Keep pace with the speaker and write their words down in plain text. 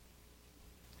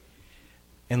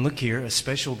And look here, a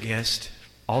special guest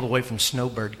all the way from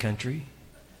Snowbird Country,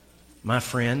 my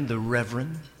friend, the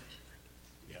Reverend,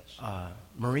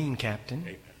 Marine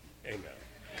Captain.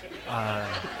 Amen.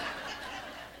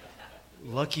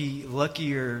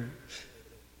 Luckier.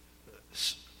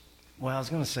 Well, I was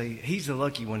going to say he's the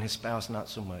lucky one. His spouse not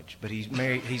so much, but he's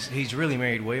married. He's really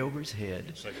married way over his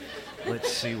head.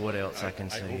 Let's see what else I can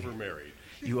say. I overmarried.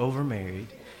 You overmarried.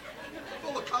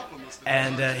 Full of compliments.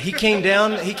 And he came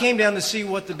down. He came down to see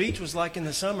what the beach was like in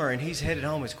the summer, and he's headed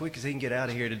home as quick as he can get out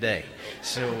of here today.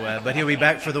 So, but he'll be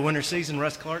back for the winter season.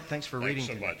 Russ Clark, thanks for reading.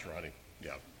 Thanks so much, Ronnie.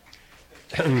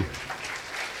 Yeah.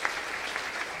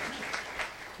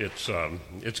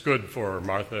 It's good for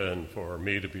Martha and for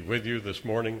me to be with you this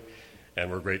morning, and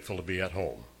we're grateful to be at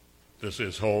home. This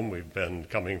is home. We've been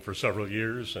coming for several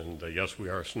years, and yes, we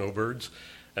are snowbirds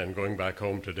and going back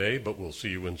home today, but we'll see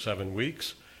you in 7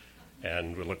 weeks,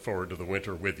 and we look forward to the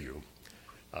winter with you.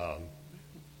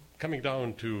 Coming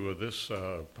down to this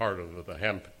part of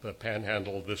the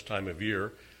Panhandle this time of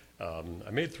year, I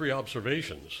made 3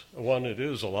 observations. 1, it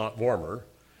is a lot warmer,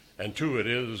 and 2, it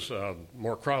is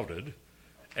more crowded.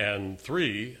 And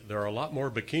 3, there are a lot more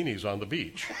bikinis on the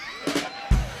beach.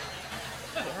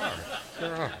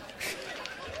 There are.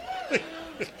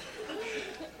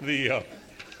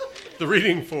 The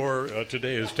reading for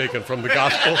today is taken from the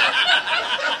Gospel.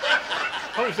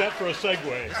 How is that for a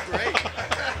segue? That's great.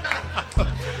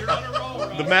 You're on a roll,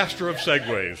 Ron. The master of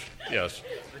segues, yes.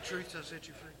 The truth shall set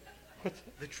you free.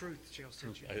 The truth shall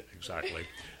set you free. Exactly.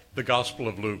 The Gospel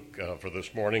of Luke for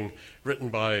this morning, written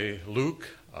by Luke,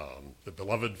 the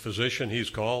beloved physician he's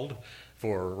called.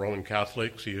 For Roman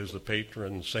Catholics, he is the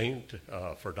patron saint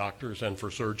for doctors and for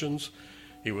surgeons.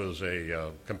 He was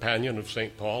a companion of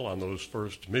St. Paul on those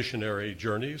first missionary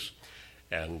journeys,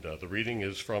 and the reading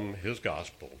is from his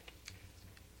Gospel.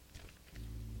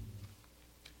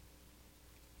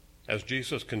 As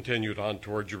Jesus continued on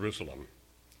toward Jerusalem,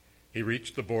 he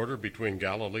reached the border between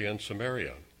Galilee and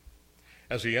Samaria.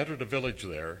 As he entered a village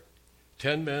there,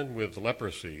 10 men with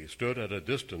leprosy stood at a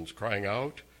distance crying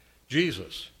out,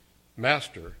 "Jesus,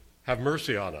 Master, have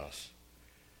mercy on us."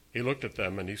 He looked at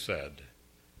them and he said,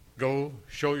 "Go,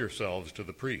 show yourselves to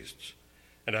the priests."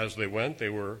 And as they went, they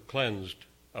were cleansed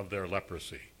of their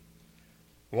leprosy.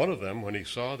 One of them, when he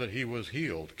saw that he was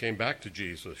healed, came back to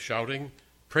Jesus, shouting,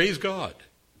 "Praise God!"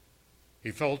 He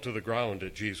fell to the ground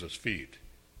at Jesus' feet,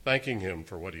 thanking him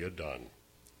for what he had done.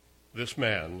 This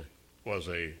man was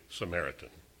a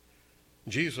Samaritan.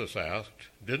 Jesus asked,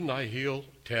 "Didn't I heal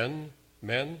 10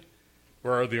 men?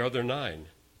 Where are the other 9?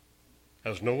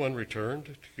 Has no one returned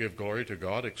to give glory to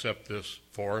God except this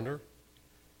foreigner?"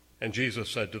 And Jesus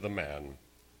said to the man,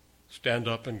 "Stand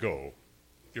up and go.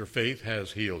 Your faith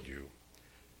has healed you."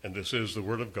 And this is the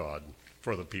word of God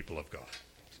for the people of God.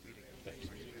 Thank you.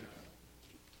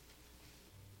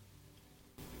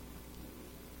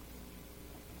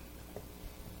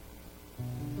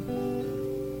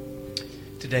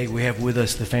 Today we have with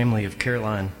us the family of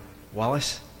Caroline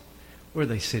Wallace. Where are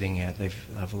they sitting at? They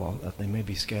may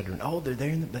be scattered. Oh, they're there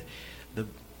in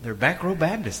they're back row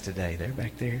Baptist today. They're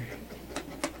back there.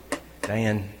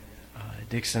 Diane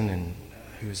Dixon, and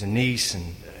who is a niece,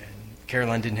 and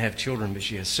Caroline didn't have children, but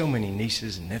she has so many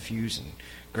nieces and nephews and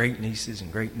great nieces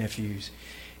and great nephews.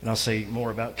 And I'll say more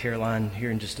about Caroline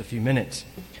here in just a few minutes.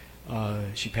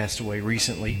 She passed away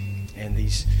recently, and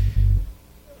these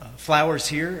flowers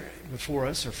here before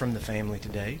us are from the family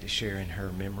today to share in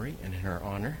her memory and in her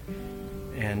honor.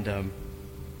 And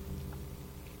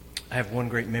I have one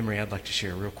great memory I'd like to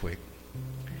share real quick.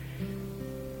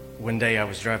 One day I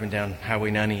was driving down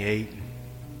Highway 98,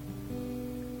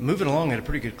 moving along at a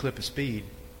pretty good clip of speed,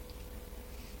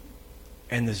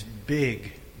 and this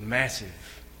big,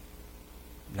 massive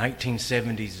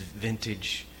 1970s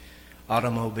vintage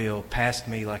automobile passed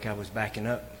me like I was backing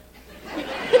up.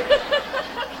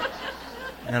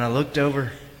 And I looked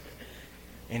over,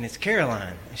 and it's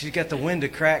Caroline. She's got the window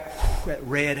cracked. That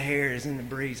red hair is in the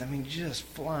breeze. I mean, just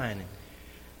flying.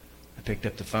 I picked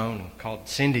up the phone and called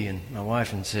Cindy and my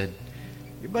wife and said,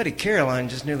 "Your buddy Caroline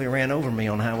just nearly ran over me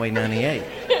on Highway 98.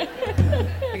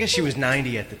 I guess she was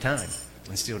 90 at the time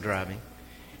and still driving.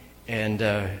 And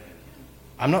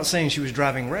I'm not saying she was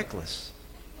driving reckless.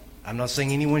 I'm not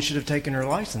saying anyone should have taken her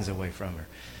license away from her.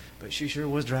 But she sure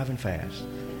was driving fast.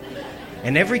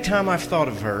 And every time I've thought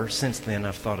of her since then,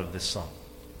 I've thought of this song.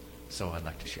 So I'd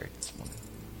like to share it this morning.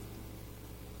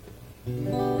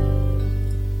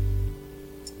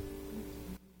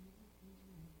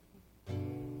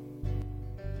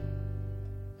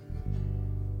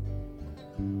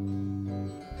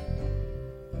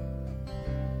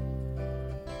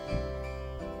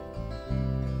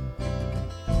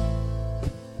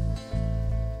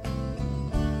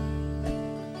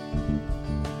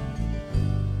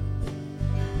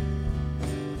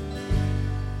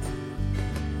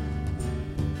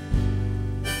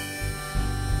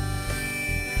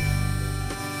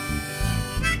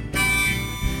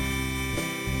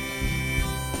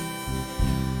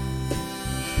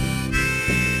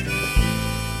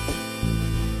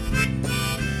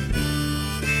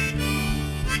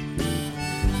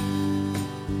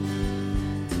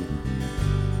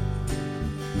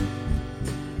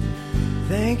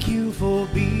 Thank you for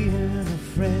being a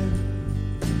friend.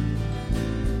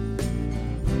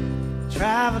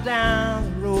 Travel down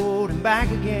the road and back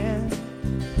again.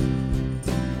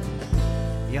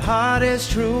 Your heart is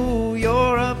true,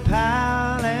 you're a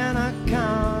pal and a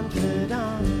confidant.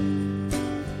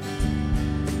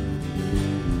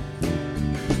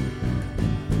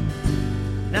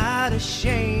 Not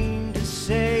ashamed to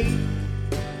say,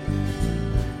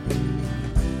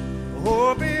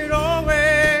 hope it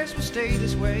always will stay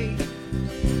this way.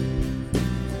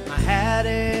 My hat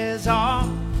is off,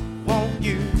 won't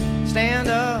you stand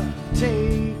up,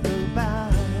 take a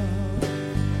bow.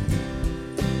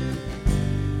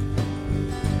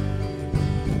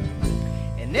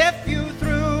 And if you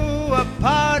threw a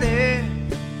party,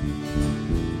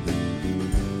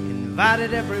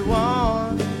 invited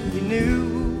everyone you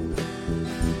knew,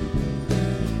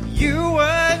 you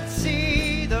would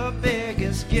see the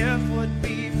biggest gift would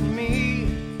be from me.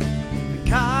 The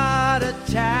card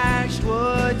attached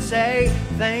would say,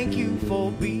 thank you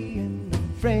for being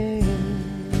a friend.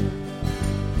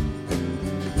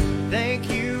 Thank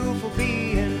you for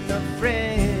being a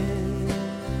friend.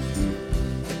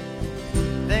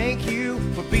 Thank you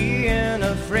for being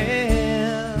a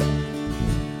friend.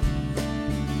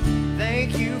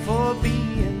 Thank you for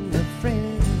being a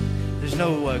friend. There's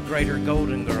no greater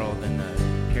golden girl than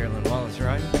Carolyn Wallace,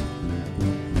 right?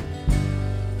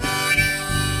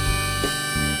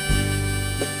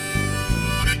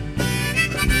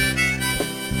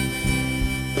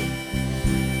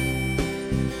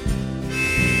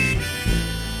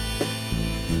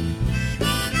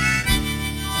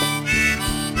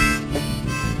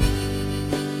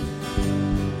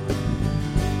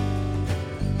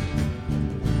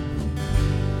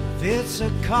 If it's a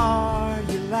car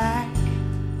you lack,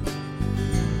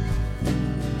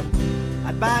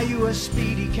 I'd buy you a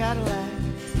speedy Cadillac.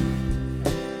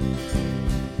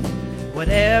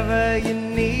 Whatever you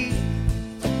need,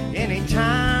 any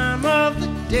time of the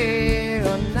day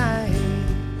or night.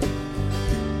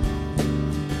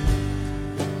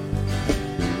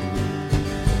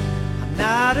 I'm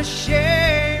not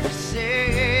ashamed to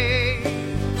say,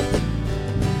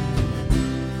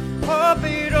 hope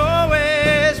it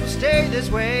always will stay this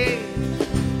way.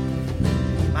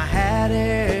 My hat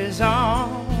is off,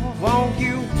 won't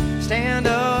you stand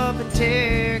up and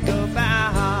take a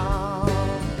bow?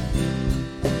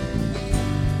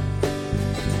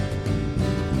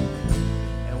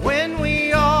 And when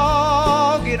we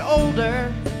all get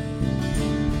older,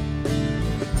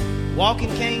 walking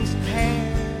canes and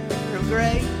hair of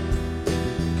gray,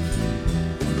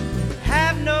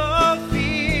 have no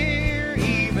fear,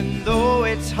 even though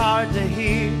it's hard to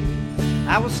hear.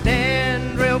 I will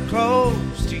stand real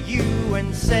close to you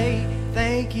and say,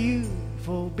 thank you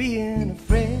for being a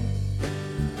friend.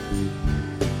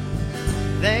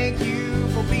 Thank you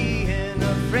for being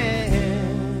a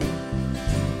friend.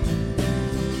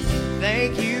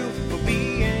 Thank you for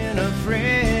being a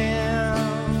friend.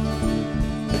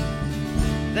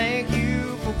 Thank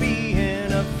you for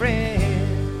being a friend.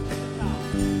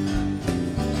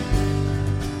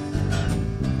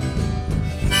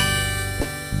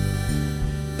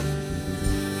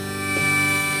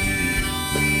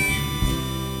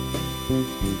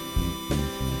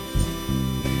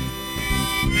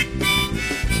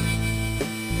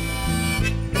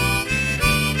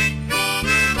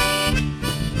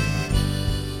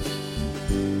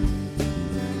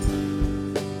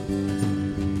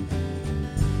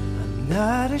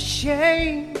 Not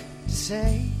ashamed to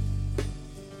say,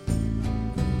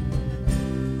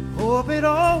 hope it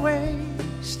always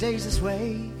stays this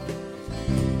way.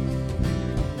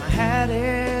 My hat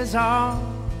is off,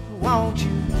 won't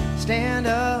you stand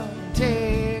up and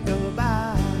take a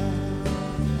bow?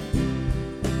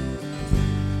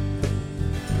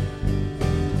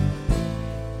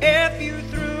 If you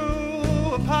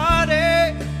threw a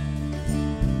party,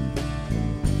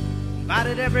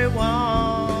 invited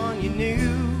everyone you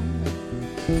knew,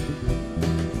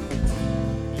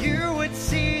 you would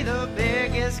see the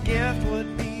biggest gift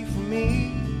would be for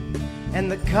me. And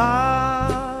the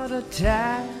card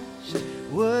attached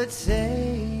would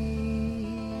say,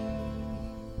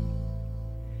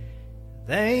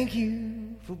 thank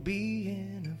you for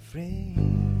being a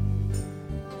friend.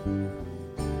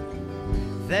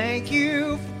 Thank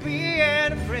you for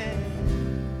being a friend.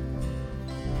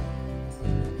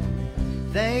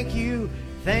 Thank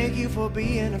you for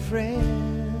being a friend.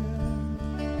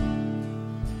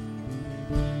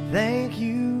 Thank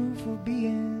you for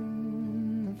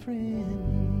being a friend.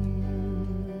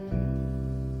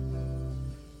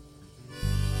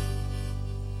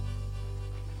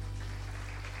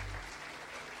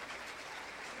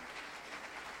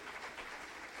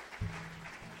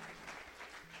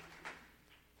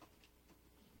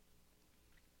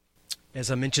 As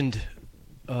I mentioned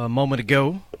a moment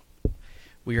ago,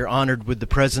 we are honored with the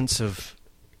presence of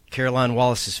Caroline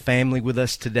Wallace's family with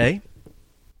us today.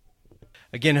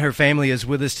 Again, her family is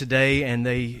with us today, and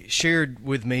they shared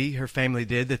with me, her family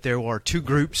did, that there are two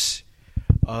groups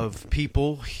of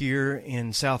people here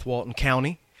in South Walton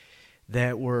County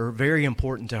that were very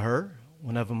important to her.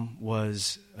 One of them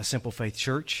was a Simple Faith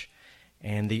Church,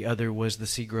 and the other was the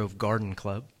Seagrove Garden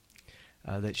Club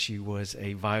that she was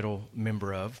a vital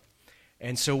member of.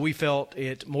 And so we felt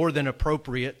it more than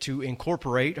appropriate to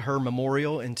incorporate her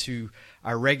memorial into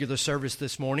our regular service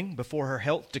this morning. Before her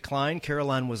health declined,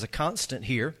 Caroline was a constant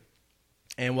here.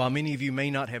 And while many of you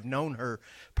may not have known her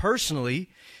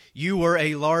personally, you were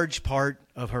a large part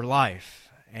of her life.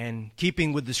 And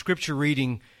keeping with the scripture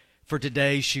reading for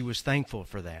today, she was thankful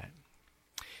for that.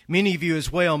 Many of you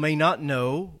as well may not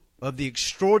know of the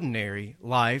extraordinary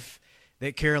life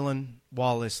that Caroline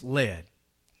Wallace led.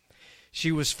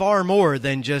 She was far more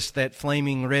than just that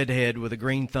flaming redhead with a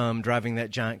green thumb driving that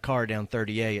giant car down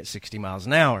 30A at 60 miles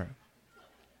an hour.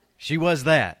 She was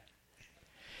that.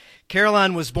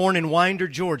 Caroline was born in Winder,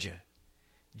 Georgia,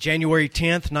 January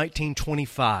 10th,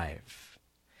 1925.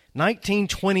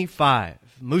 1925.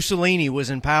 Mussolini was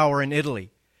in power in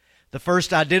Italy. The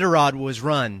first Iditarod was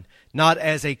run, not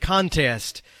as a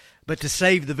contest, but to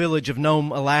save the village of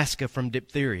Nome, Alaska from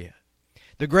diphtheria.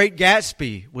 The Great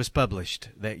Gatsby was published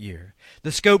that year.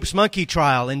 The Scopes Monkey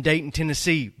Trial in Dayton,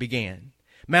 Tennessee began.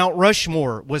 Mount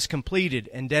Rushmore was completed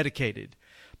and dedicated.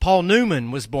 Paul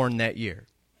Newman was born that year.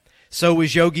 So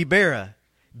was Yogi Berra,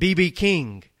 B.B.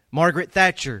 King, Margaret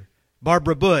Thatcher,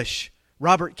 Barbara Bush,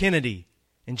 Robert Kennedy,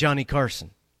 and Johnny Carson.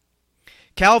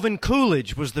 Calvin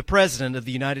Coolidge was the President of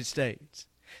the United States.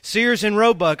 Sears and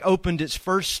Roebuck opened its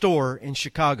first store in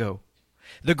Chicago.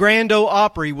 The Grand Ole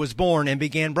Opry was born and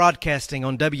began broadcasting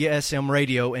on WSM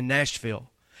radio in Nashville.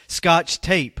 Scotch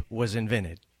tape was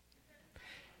invented.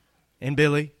 And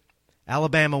Billy,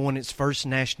 Alabama won its first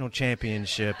national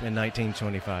championship in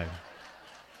 1925.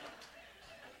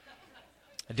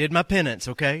 I did my penance,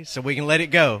 okay? So we can let it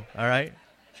go, all right?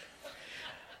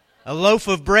 A loaf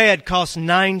of bread cost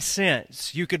 9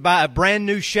 cents. You could buy a brand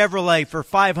new Chevrolet for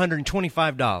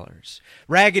 $525.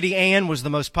 Raggedy Ann was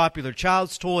the most popular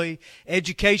child's toy.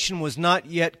 Education was not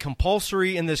yet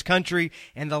compulsory in this country,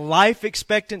 and the life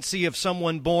expectancy of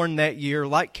someone born that year,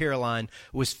 like Caroline,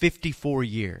 was 54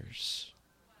 years.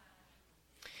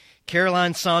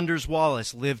 Caroline Saunders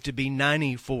Wallace lived to be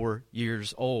 94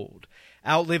 years old,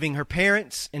 outliving her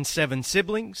parents and 7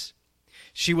 siblings.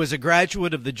 She was a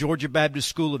graduate of the Georgia Baptist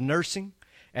School of Nursing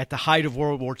at the height of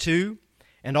World War II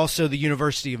and also the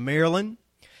University of Maryland.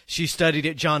 She studied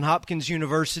at Johns Hopkins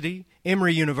University,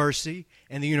 Emory University,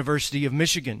 and the University of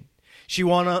Michigan. She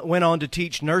went on to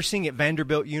teach nursing at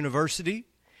Vanderbilt University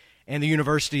and the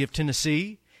University of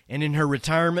Tennessee, and in her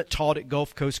retirement taught at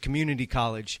Gulf Coast Community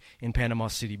College in Panama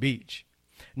City Beach.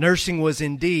 Nursing was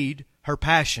indeed her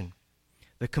passion,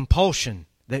 the compulsion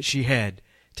that she had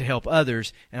to help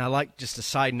others. And I like, just a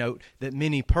side note, that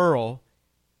Minnie Pearl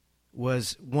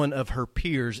was one of her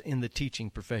peers in the teaching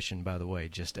profession, by the way,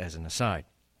 just as an aside.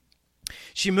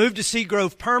 She moved to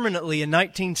Seagrove permanently in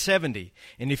 1970.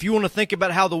 And if you want to think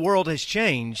about how the world has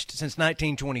changed since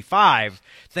 1925,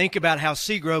 think about how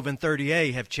Seagrove and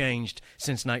 30A have changed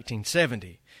since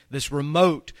 1970. This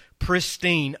remote,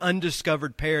 pristine,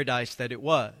 undiscovered paradise that it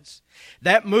was.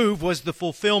 That move was the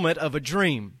fulfillment of a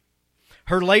dream.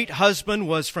 Her late husband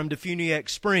was from Defuniak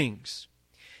Springs,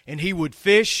 and he would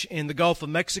fish in the Gulf of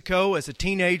Mexico as a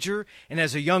teenager and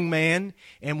as a young man.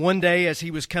 And one day, as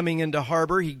he was coming into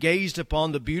harbor, he gazed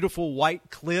upon the beautiful white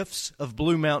cliffs of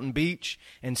Blue Mountain Beach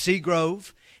and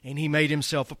Seagrove, and he made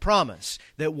himself a promise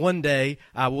that one day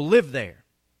I will live there.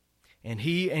 And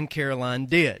he and Caroline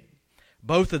did,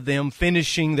 both of them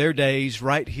finishing their days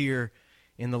right here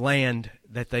in the land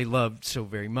that they loved so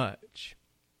very much.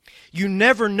 You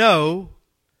never know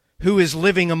who is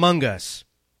living among us.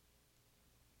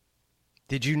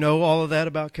 Did you know all of that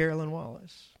about Caroline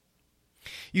Wallace?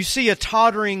 You see a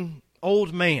tottering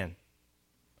old man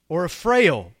or a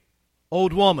frail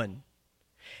old woman,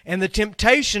 and the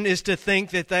temptation is to think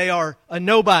that they are a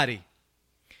nobody,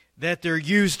 that they're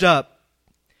used up,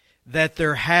 that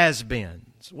they're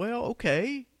has-beens. Well,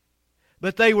 okay,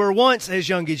 but they were once as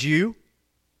young as you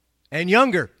and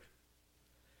younger.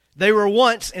 They were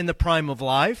once in the prime of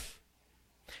life.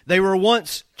 They were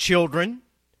once children.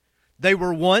 They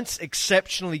were once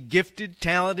exceptionally gifted,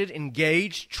 talented,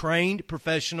 engaged, trained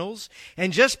professionals.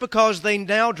 And just because they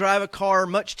now drive a car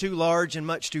much too large and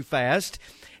much too fast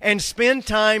and spend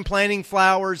time planting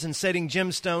flowers and setting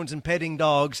gemstones and petting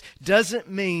dogs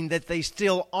doesn't mean that they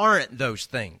still aren't those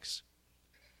things.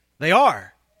 They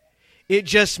are. It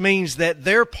just means that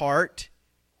their part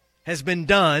has been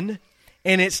done,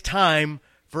 and it's time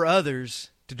for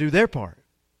others to do their part.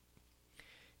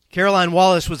 Caroline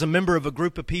Wallace was a member of a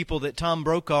group of people that Tom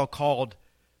Brokaw called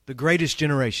the Greatest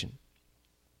Generation.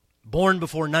 Born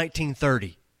before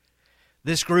 1930,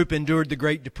 this group endured the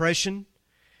Great Depression.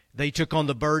 They took on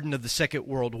the burden of the Second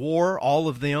World War, all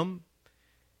of them.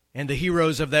 And the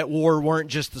heroes of that war weren't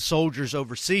just the soldiers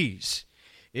overseas.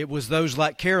 It was those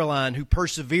like Caroline who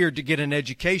persevered to get an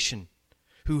education,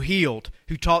 who healed,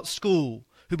 who taught school,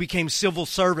 who became civil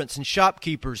servants and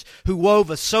shopkeepers, who wove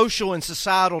a social and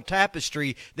societal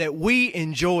tapestry that we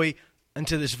enjoy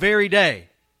unto this very day,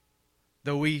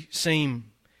 though we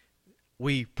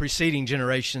preceding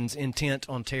generations intent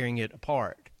on tearing it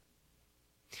apart.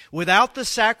 Without the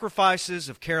sacrifices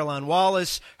of Caroline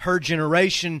Wallace, her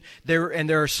generation, and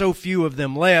there are so few of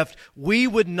them left, we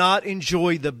would not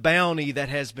enjoy the bounty that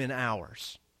has been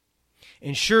ours.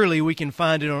 And surely we can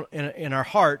find it in our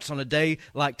hearts on a day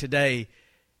like today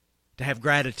to have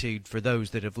gratitude for those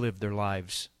that have lived their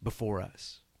lives before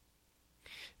us.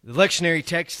 The lectionary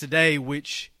text today,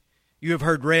 which you have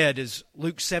heard read, is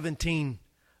Luke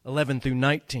 17:11 through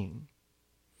 19.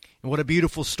 And what a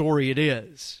beautiful story it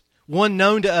is. One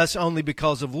known to us only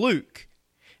because of Luke.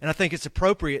 And I think it's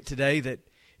appropriate today that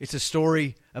it's a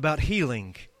story about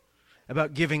healing,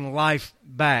 about giving life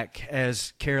back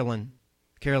as Caroline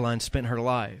spent her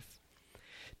life.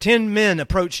 10 men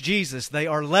approach Jesus. They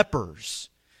are lepers,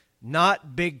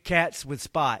 not big cats with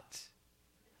spots.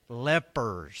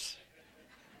 Lepers.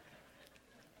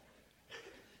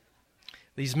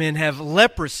 These men have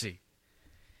leprosy,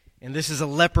 and this is a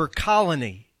leper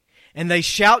colony. And they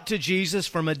shout to Jesus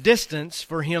from a distance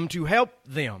for Him to help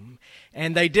them.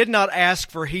 And they did not ask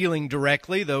for healing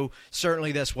directly, though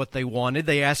certainly that's what they wanted.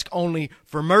 They ask only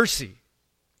for mercy.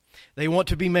 They want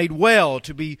to be made well,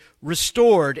 to be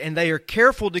restored, and they are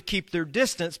careful to keep their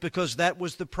distance because that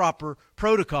was the proper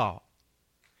protocol.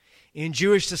 In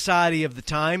Jewish society of the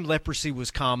time, leprosy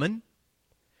was common,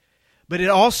 but it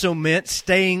also meant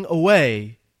staying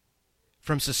away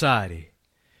from society.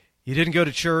 You didn't go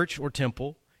to church or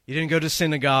temple. You didn't go to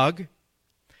synagogue.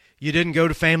 You didn't go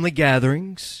to family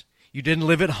gatherings. You didn't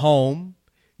live at home.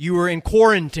 You were in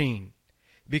quarantine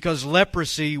because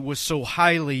leprosy was so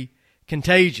highly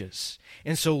contagious.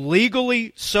 And so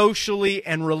legally, socially,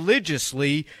 and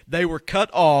religiously, they were cut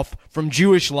off from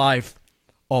Jewish life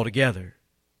altogether.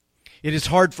 It is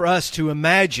hard for us to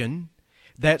imagine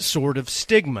that sort of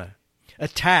stigma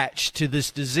attached to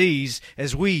this disease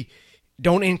as we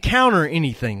don't encounter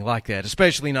anything like that,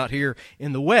 especially not here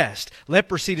in the West.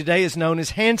 Leprosy today is known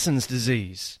as Hansen's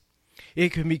disease.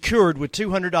 It can be cured with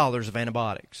 $200 of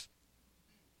antibiotics.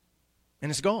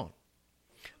 And it's gone.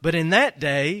 But in that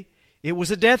day, it was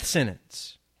a death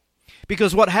sentence.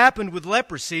 Because what happened with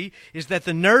leprosy is that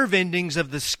the nerve endings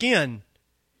of the skin,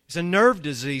 it's a nerve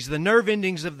disease, the nerve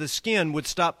endings of the skin would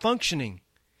stop functioning.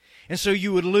 And so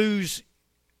you would lose,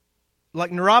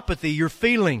 like neuropathy, your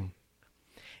feeling.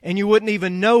 And you wouldn't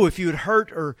even know if you had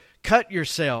hurt or cut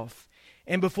yourself.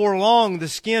 And before long, the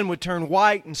skin would turn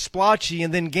white and splotchy,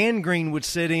 and then gangrene would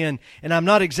set in. And I'm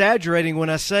not exaggerating when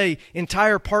I say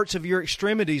entire parts of your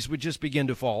extremities would just begin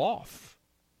to fall off.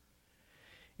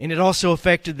 And it also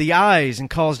affected the eyes and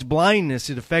caused blindness.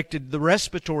 It affected the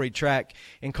respiratory tract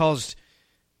and caused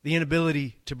the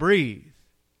inability to breathe.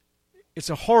 It's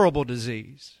a horrible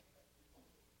disease.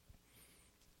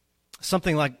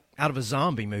 Something like out of a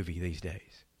zombie movie these days.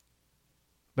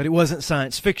 But it wasn't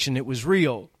science fiction, it was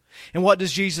real. And what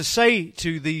does Jesus say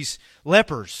to these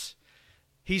lepers?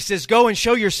 He says, go and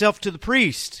show yourself to the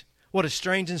priest. What a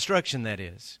strange instruction that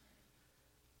is.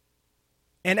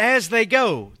 And as they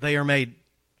go, they are made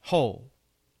whole.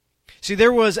 See,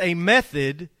 there was a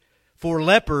method for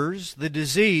lepers, the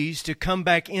disease, to come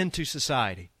back into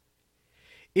society.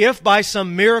 If by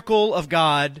some miracle of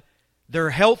God their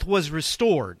health was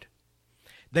restored,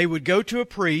 they would go to a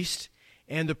priest,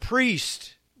 and the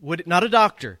priest would, not a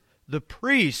doctor, the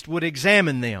priest would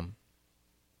examine them,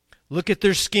 look at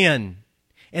their skin,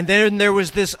 and then there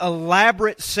was this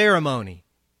elaborate ceremony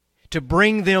to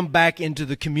bring them back into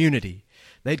the community.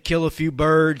 They'd kill a few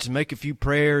birds, make a few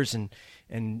prayers, and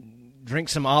drink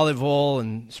some olive oil,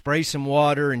 and spray some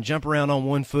water, and jump around on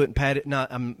one foot and pat it.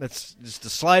 That's just a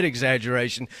slight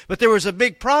exaggeration, but there was a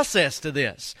big process to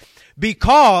this.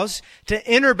 Because to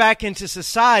enter back into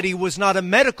society was not a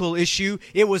medical issue,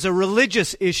 it was a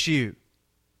religious issue.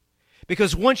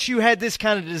 Because once you had this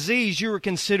kind of disease, you were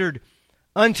considered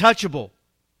untouchable,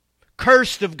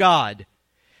 cursed of God.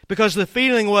 Because the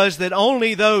feeling was that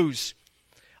only those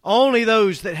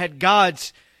that had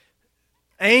God's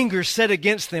anger set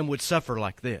against them would suffer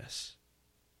like this.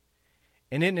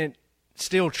 And isn't it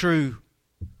still true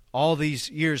all these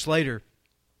years later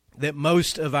that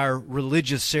most of our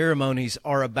religious ceremonies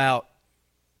are about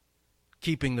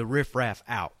keeping the riffraff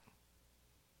out?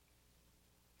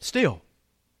 Still,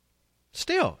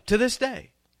 to this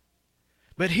day.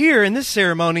 But here in this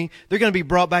ceremony, they're going to be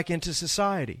brought back into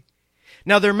society.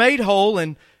 Now they're made whole,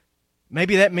 and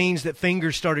maybe that means that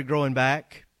fingers started growing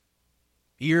back,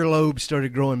 earlobes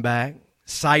started growing back,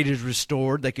 sight is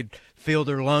restored, they could feel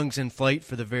their lungs inflate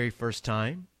for the very first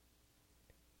time.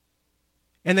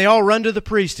 And they all run to the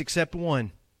priest except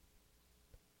one.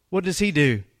 What does he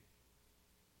do?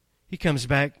 He comes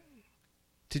back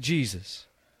to Jesus.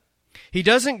 He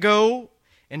doesn't go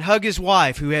and hug his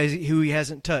wife who he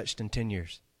hasn't touched in 10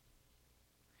 years.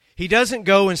 He doesn't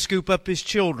go and scoop up his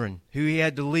children who he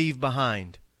had to leave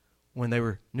behind when they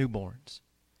were newborns.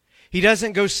 He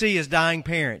doesn't go see his dying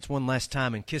parents one last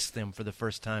time and kiss them for the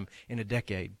first time in a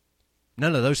decade.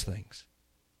 None of those things.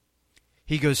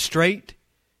 He goes straight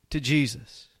to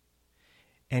Jesus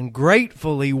and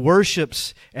gratefully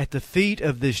worships at the feet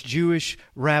of this Jewish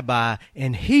rabbi,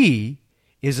 and he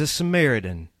is a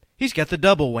Samaritan. He's got the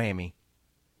double whammy.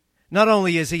 Not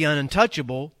only is he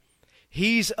untouchable,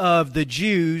 he's of the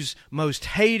Jews' most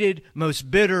hated, most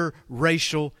bitter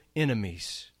racial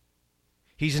enemies.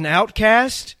 He's an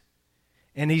outcast,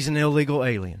 and he's an illegal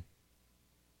alien.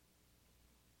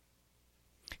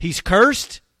 He's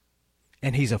cursed,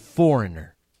 and he's a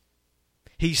foreigner.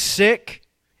 He's sick,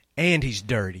 and he's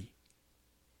dirty.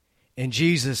 And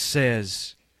Jesus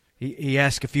says, he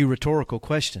asks a few rhetorical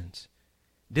questions.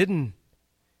 Didn't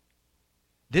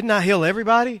I heal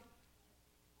everybody?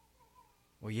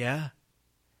 Well, yeah.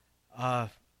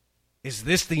 Is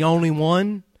this the only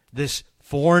one, this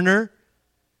foreigner?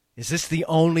 Is this the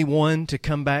only one to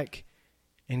come back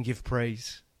and give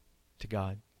praise to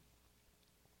God?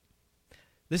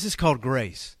 This is called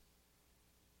grace.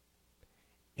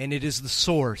 And it is the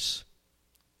source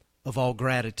of all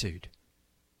gratitude.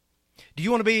 Do you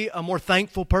want to be a more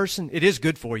thankful person? It is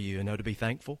good for you, to be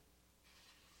thankful.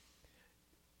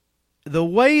 The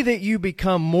way that you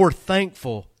become more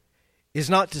thankful is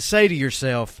not to say to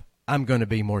yourself, I'm going to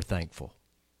be more thankful.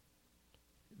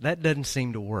 That doesn't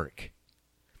seem to work.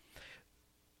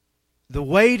 The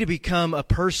way to become a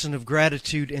person of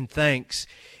gratitude and thanks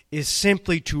is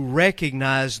simply to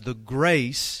recognize the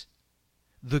grace,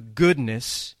 the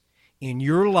goodness in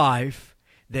your life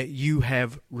that you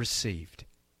have received.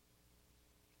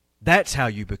 That's how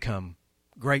you become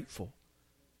grateful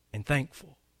and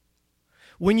thankful.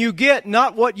 When you get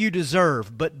not what you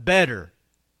deserve, but better,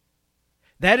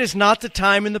 that is not the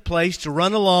time and the place to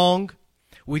run along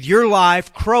with your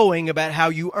life crowing about how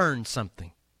you earned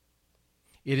something.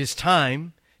 It is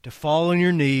time to fall on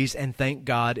your knees and thank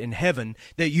God in heaven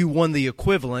that you won the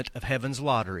equivalent of heaven's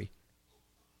lottery.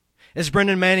 As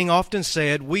Brendan Manning often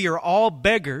said, we are all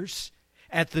beggars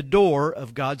at the door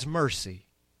of God's mercy.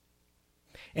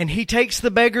 And He takes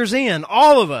the beggars in,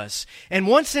 all of us. And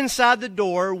once inside the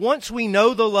door, once we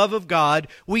know the love of God,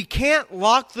 we can't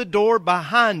lock the door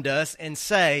behind us and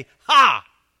say, "Ha!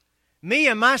 Me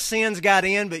and my sins got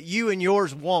in, but you and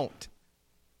yours won't."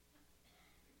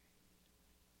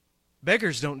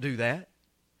 Beggars don't do that.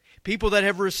 People that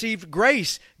have received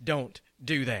grace don't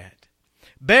do that.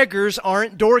 Beggars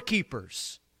aren't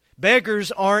doorkeepers.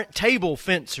 Beggars aren't table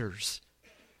fencers.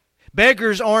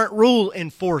 Beggars aren't rule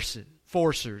enforcers.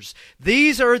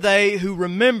 These are they who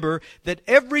remember that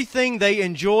everything they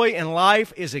enjoy in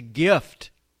life is a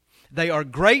gift. They are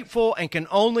grateful and can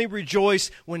only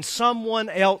rejoice when someone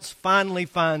else finally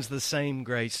finds the same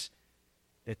grace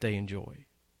that they enjoy.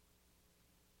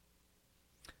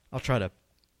 I'll try to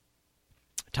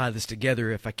tie this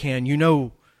together if I can. You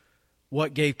know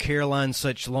what gave Caroline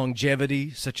such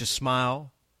longevity, such a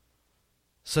smile,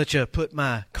 such a put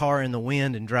my car in the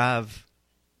wind and drive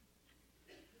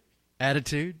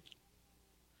attitude?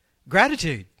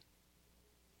 Gratitude.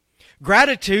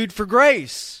 Gratitude for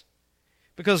grace.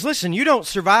 Because listen, you don't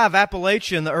survive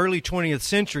Appalachia in the early 20th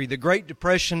century, the Great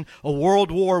Depression, a world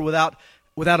war without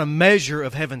a measure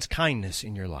of heaven's kindness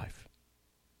in your life.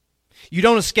 You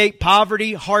don't escape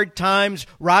poverty, hard times,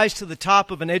 rise to the top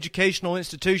of an educational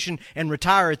institution, and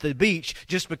retire at the beach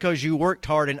just because you worked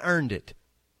hard and earned it.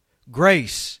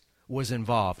 Grace was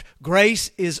involved. Grace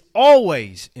is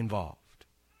always involved.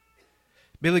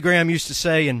 Billy Graham used to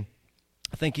say, and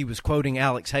I think he was quoting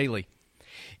Alex Haley,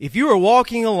 if you are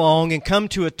walking along and come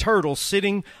to a turtle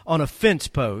sitting on a fence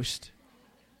post,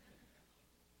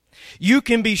 you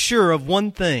can be sure of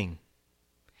one thing.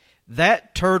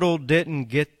 That turtle didn't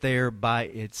get there by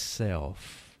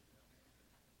itself.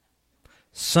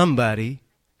 Somebody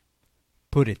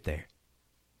put it there.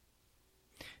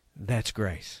 That's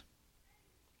grace.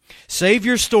 Save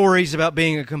your stories about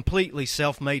being a completely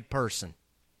self-made person.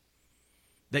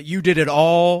 That you did it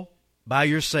all by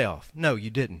yourself. No, you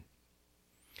didn't.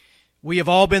 We have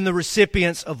all been the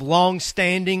recipients of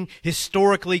long-standing,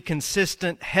 historically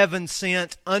consistent,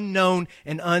 heaven-sent, unknown,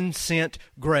 and unseen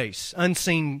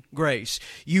grace.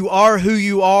 You are who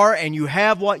you are, and you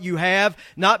have what you have,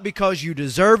 not because you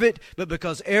deserve it, but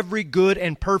because every good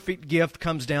and perfect gift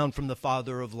comes down from the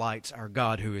Father of lights, our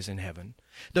God who is in heaven.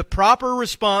 The proper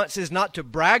response is not to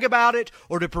brag about it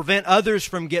or to prevent others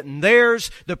from getting theirs.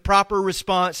 The proper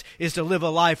response is to live a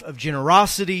life of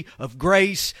generosity, of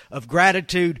grace, of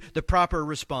gratitude. The proper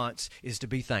response is to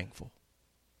be thankful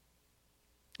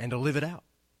and to live it out.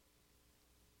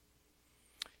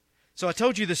 So I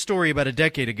told you this story about a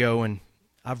decade ago, and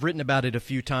I've written about it a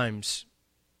few times.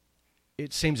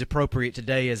 It seems appropriate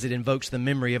today as it invokes the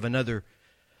memory of another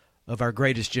of our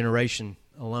greatest generation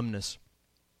alumnus.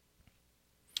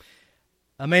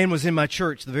 A man was in my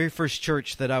church, the very first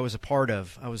church that I was a part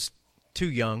of. I was too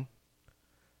young.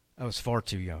 I was far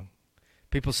too young.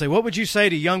 People say, what would you say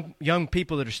to young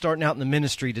people that are starting out in the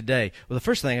ministry today? Well, the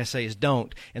first thing I say is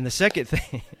don't. And the second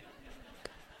thing...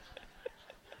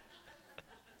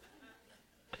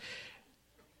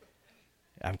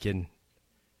 I'm kidding.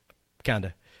 Kind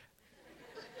of.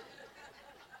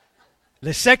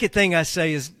 The second thing I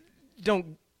say is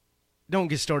don't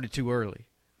get started too early.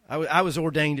 I was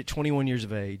ordained at 21 years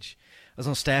of age. I was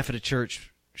on staff at a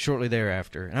church shortly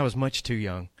thereafter, and I was much too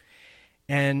young.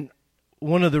 And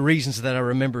one of the reasons that I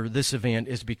remember this event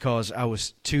is because I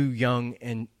was too young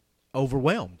and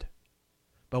overwhelmed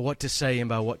by what to say and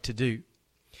by what to do.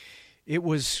 It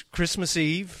was Christmas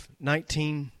Eve,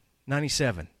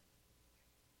 1997.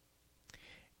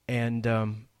 And I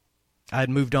had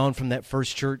moved on from that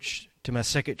first church to my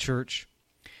second church,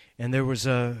 and there was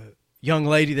a young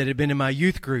lady that had been in my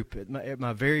youth group at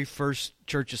my very first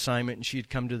church assignment, and she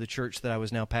had come to the church that I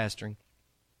was now pastoring.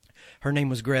 Her name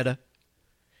was Greta.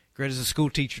 Greta's a school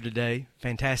teacher today,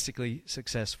 fantastically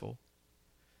successful.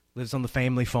 Lives on the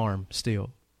family farm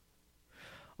still.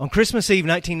 On Christmas Eve,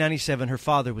 1997, her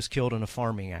father was killed in a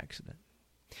farming accident.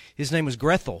 His name was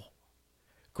Grethel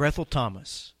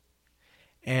Thomas.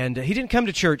 And he didn't come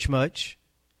to church much,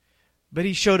 but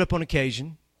he showed up on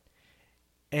occasion.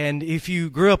 And if you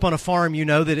grew up on a farm, you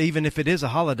know that even if it is a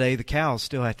holiday, the cows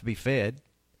still have to be fed.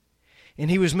 And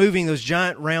he was moving those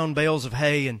giant round bales of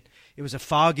hay, and it was a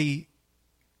foggy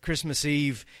Christmas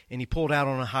Eve, and he pulled out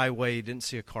on a highway, didn't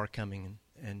see a car coming,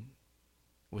 and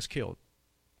was killed.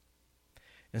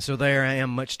 And so there I am,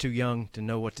 much too young to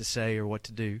know what to say or what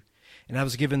to do. And I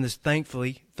was given this,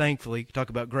 thankfully, talk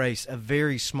about grace, a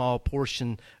very small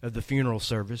portion of the funeral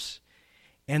service.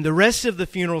 And the rest of the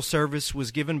funeral service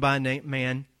was given by a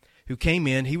man who came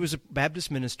in. He was a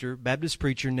Baptist minister, Baptist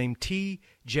preacher named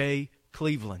T.J.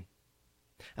 Cleveland.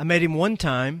 I met him one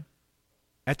time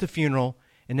at the funeral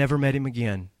and never met him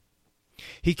again.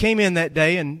 He came in that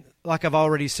day, and like I've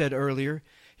already said earlier,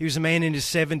 he was a man in his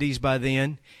 70s by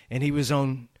then, and he was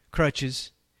on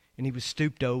crutches, and he was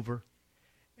stooped over.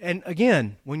 And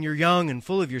again, when you're young and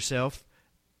full of yourself,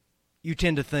 you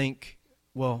tend to think,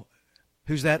 well,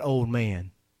 who's that old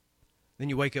man? Then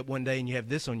you wake up one day and you have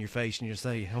this on your face and you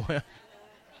say, well.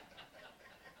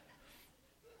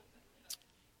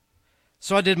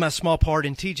 So I did my small part,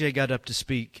 and TJ got up to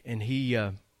speak, and he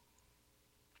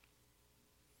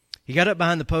got up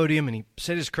behind the podium, and he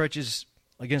set his crutches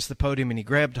against the podium, and he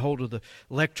grabbed hold of the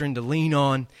lectern to lean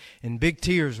on, and big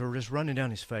tears were just running down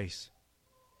his face.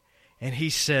 And he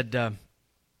said,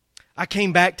 I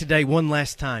came back today one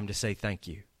last time to say thank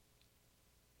you.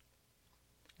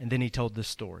 And then he told this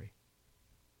story.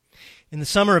 In the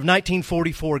summer of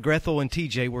 1944, Grethel and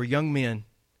TJ were young men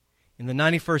in the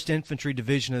 91st Infantry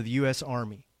Division of the U.S.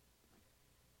 Army,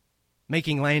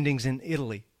 making landings in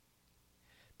Italy.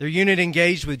 Their unit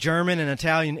engaged with German and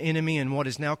Italian enemy in what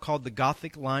is now called the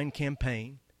Gothic Line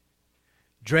Campaign.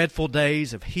 Dreadful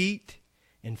days of heat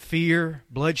and fear,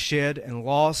 bloodshed and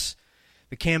loss.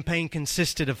 The campaign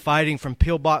consisted of fighting from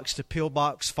pillbox to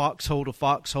pillbox, foxhole to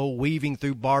foxhole, weaving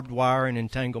through barbed wire and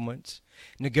entanglements,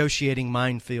 negotiating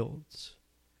minefields.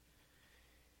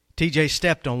 TJ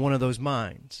stepped on one of those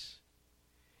mines.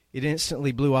 It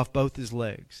instantly blew off both his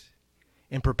legs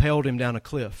and propelled him down a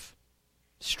cliff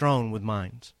strewn with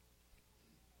mines.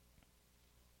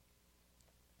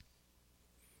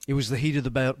 It was the heat of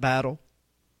the battle.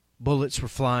 Bullets were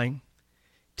flying.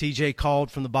 TJ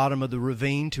called from the bottom of the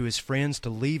ravine to his friends to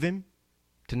leave him,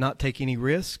 to not take any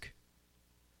risk.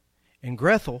 And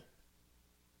Grethel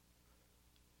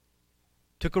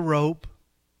took a rope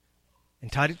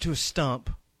and tied it to a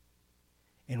stump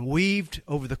and weaved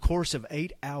over the course of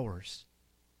 8 hours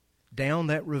down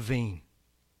that ravine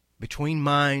between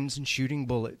mines and shooting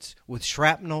bullets with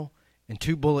shrapnel and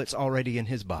 2 bullets already in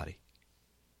his body.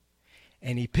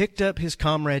 And he picked up his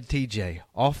comrade TJ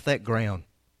off that ground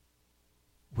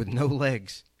with no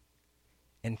legs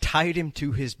and tied him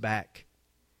to his back,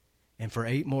 and for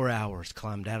 8 more hours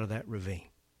climbed out of that ravine.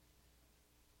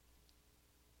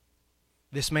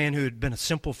 This man who had been a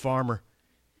simple farmer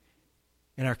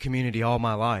in our community all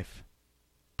my life,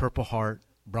 Purple Heart,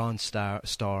 Bronze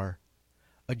Star,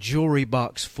 a jewelry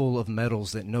box full of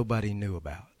medals that nobody knew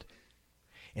about.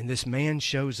 And this man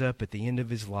shows up at the end of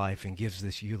his life and gives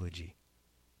this eulogy.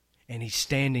 And he's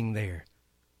standing there,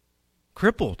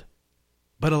 crippled,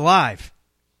 but alive.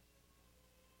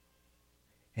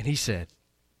 And he said,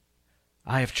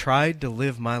 I have tried to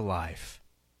live my life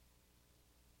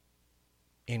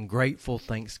in grateful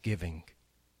thanksgiving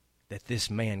that this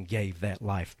man gave that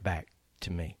life back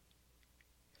to me.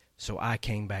 So I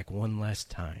came back one last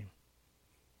time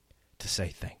to say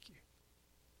thank you.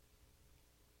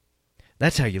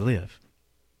 That's how you live.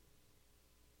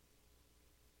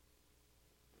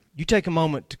 You take a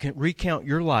moment to recount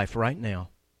your life right now,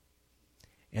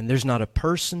 and there's not a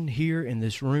person here in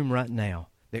this room right now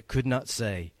that could not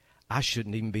say, I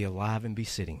shouldn't even be alive and be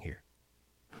sitting here.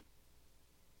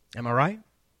 Am I right?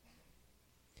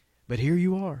 But here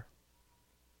you are,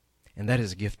 and that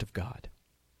is a gift of God.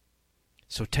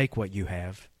 So take what you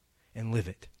have and live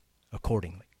it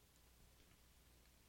accordingly.